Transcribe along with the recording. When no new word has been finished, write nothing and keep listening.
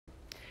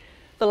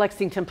The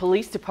Lexington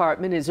Police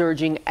Department is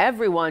urging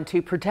everyone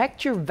to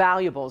protect your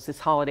valuables this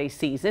holiday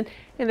season,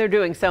 and they're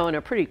doing so in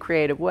a pretty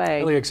creative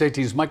way.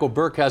 LEX18's Michael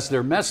Burke has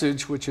their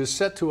message, which is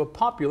set to a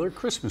popular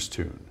Christmas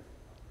tune.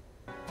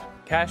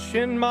 Cash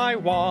in my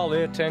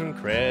wallet and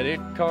credit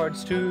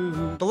cards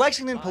too. The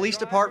Lexington Police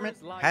Department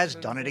has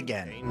done it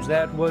again.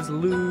 That was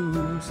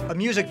loose. A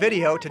music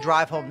video to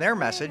drive home their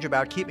message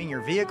about keeping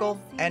your vehicle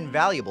and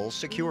valuables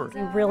secure.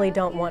 You really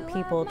don't want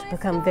people to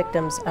become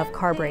victims of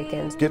car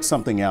break-ins. Get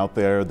something out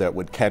there that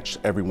would catch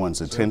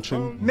everyone's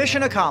attention.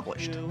 Mission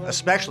accomplished,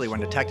 especially when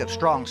Detective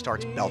Strong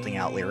starts belting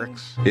out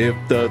lyrics. If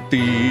the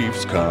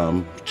thieves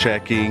come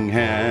checking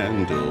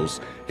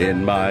handles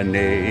in my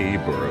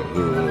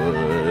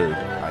neighborhood.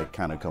 I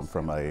kind of come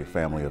from a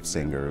family of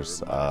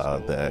singers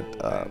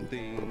that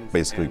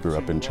basically grew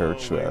up in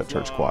church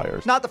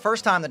choirs. Not the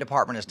first time the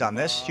department has done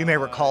this. You may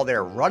recall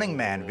their Running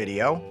Man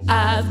video.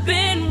 I've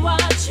been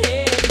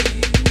watching.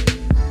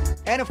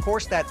 And of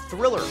course that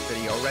Thriller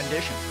video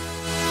rendition.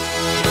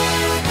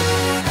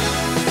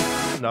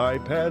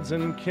 iPads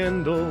and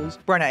Kindles.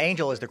 Brenna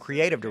Angel is the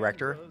creative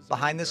director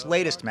behind this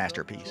latest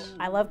masterpiece.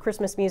 I love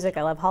Christmas music,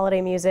 I love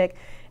holiday music,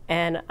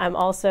 and I'm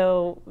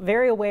also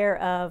very aware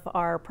of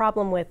our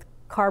problem with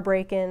car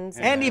break-ins.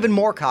 And even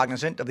more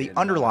cognizant of the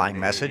underlying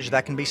message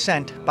that can be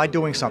sent by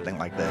doing something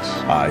like this.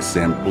 I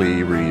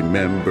simply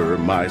remember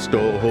my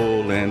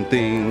stolen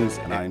things.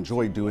 And I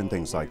enjoy doing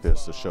things like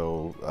this to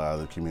show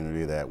the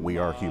community that we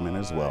are human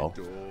as well.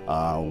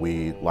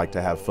 We like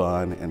to have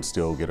fun and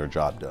still get our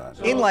job done.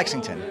 In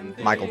Lexington,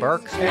 Michael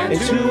Burke. And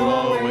to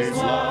always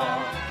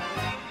lock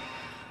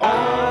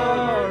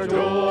our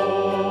door.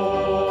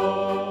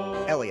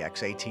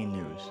 LEX18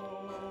 News.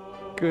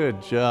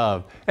 Good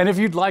job. And if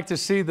you'd like to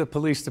see the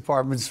police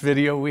department's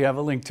video, we have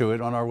a link to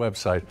it on our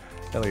website,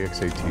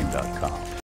 lex18.com.